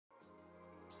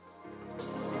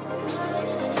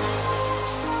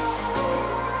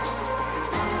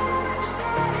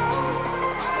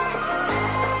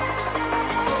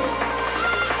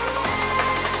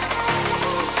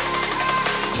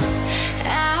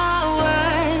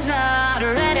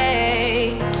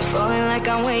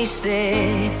time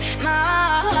wasted. My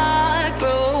heart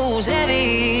grows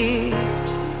heavy.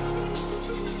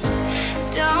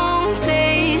 Don't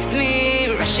taste me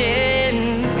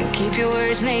rushing. Keep your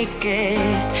words naked.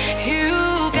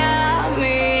 You got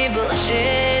me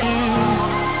blushing.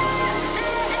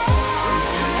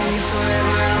 And if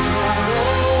forever I'll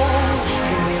follow,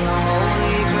 you'll be my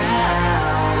holy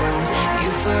ground.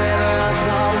 You forever I'll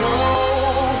follow.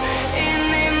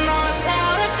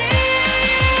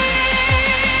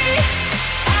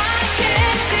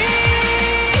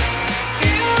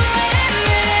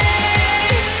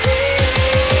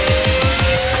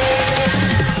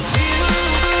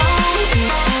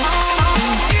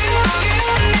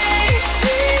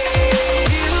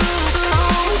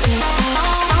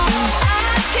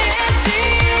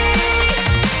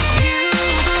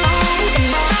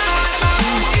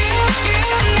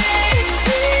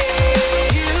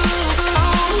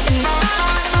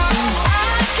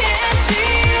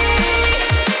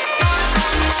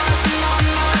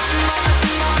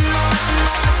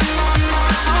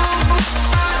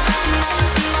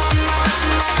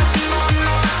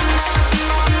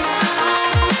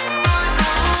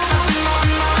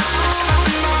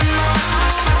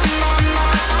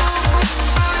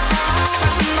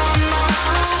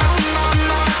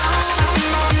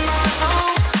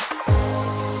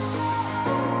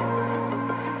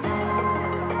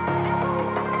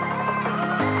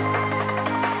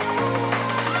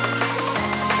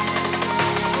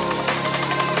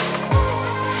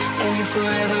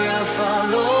 Forever I'll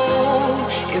follow,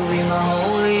 you'll be my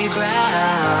holy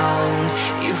ground.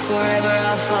 You forever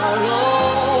I'll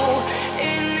follow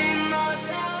in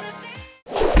immortality.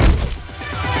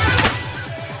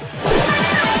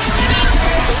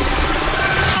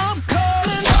 I'm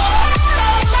calling.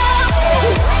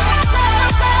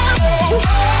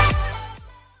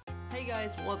 Hey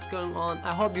guys, what's going on?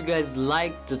 I hope you guys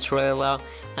liked the trailer,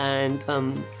 and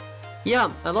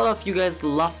yeah, a lot of you guys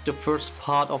loved the first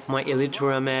part of my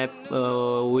Elytra map,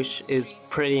 which is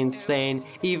pretty insane.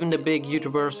 Even the big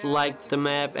YouTubers liked the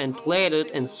map and played it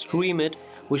and streamed it,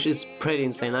 which is pretty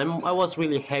insane. I was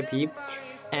really happy,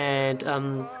 and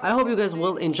I hope you guys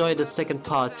will enjoy the second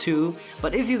part too.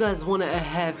 But if you guys wanna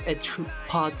have a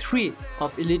part 3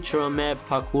 of Elytra map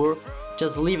parkour,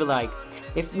 just leave a like.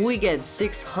 If we get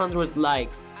 600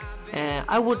 likes,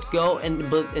 I would go and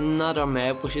build another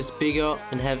map which is bigger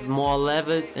and have more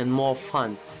levels and more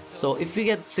fun. So if we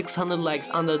get 600 likes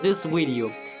under this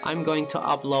video, I'm going to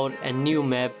upload a new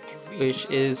map which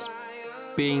is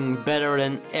being better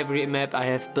than every map I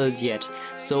have built yet.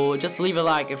 So just leave a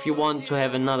like if you want to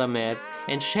have another map,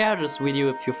 and share this video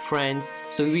with your friends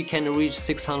so we can reach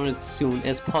 600 soon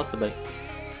as possible.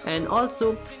 And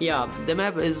also, yeah, the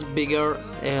map is bigger,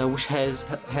 which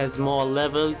has more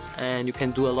levels, and you can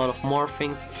do a lot of more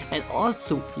things. And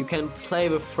also you can play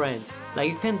with friends, like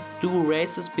you can do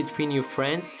races between your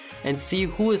friends and see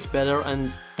who is better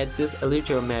and at this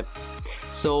Elytra map.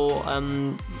 So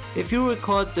if you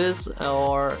record this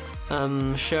or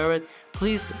share it,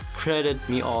 please credit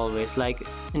me always. Like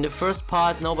in the first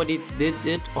part nobody did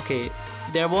it. Okay,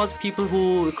 there was people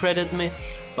who credit me,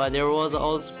 but there was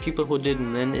also people who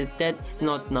didn't, and that's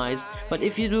not nice. But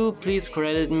if you do, please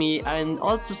credit me, and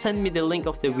also send me the link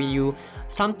of the video.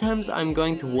 Sometimes I'm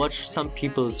going to watch some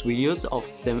people's videos of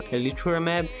the Elytra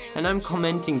map and I'm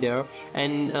commenting there,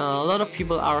 and a lot of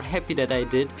people are happy that I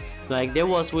did. Like they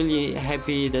was really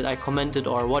happy that I commented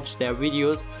or watched their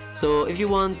videos. So if you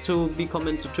want to be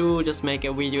commented too, just make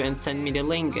a video and send me the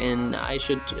link, and I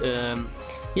should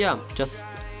yeah, just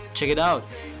check it out.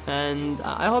 And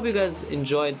I hope you guys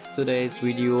enjoyed today's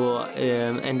video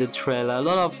and the trailer. A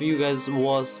lot of you guys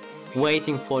was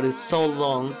waiting for this so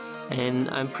long, and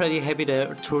I'm pretty happy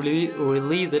to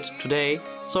release it today.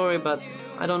 Sorry, but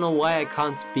I don't know why I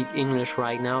can't speak English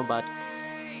right now, but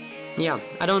yeah,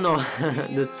 I don't know.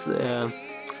 That's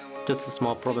just a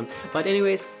small problem. But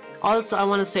anyways, also I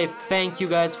want to say thank you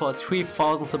guys for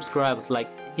 3,000 subscribers. Like,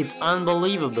 it's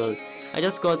unbelievable. I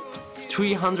just got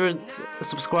 300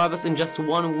 subscribers in just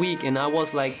 1 week, and I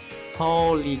was like,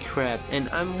 holy crap. And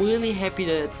I'm really happy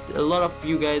that a lot of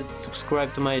you guys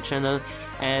subscribed to my channel,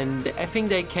 and I think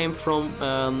they came from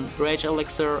Rage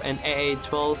Elixir and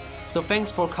AA12. So thanks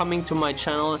for coming to my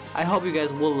channel. I hope you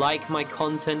guys will like my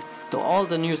content. To all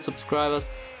the new subscribers,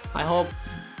 I hope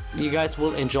you guys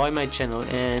will enjoy my channel.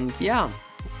 And yeah,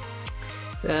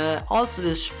 also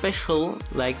the special,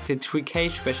 like the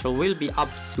 3K special, will be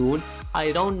up soon.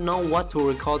 I don't know what to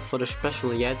record for the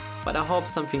special yet, but I hope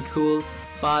something cool.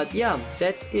 But yeah,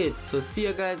 that's it. So see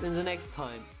you guys in the next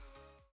time.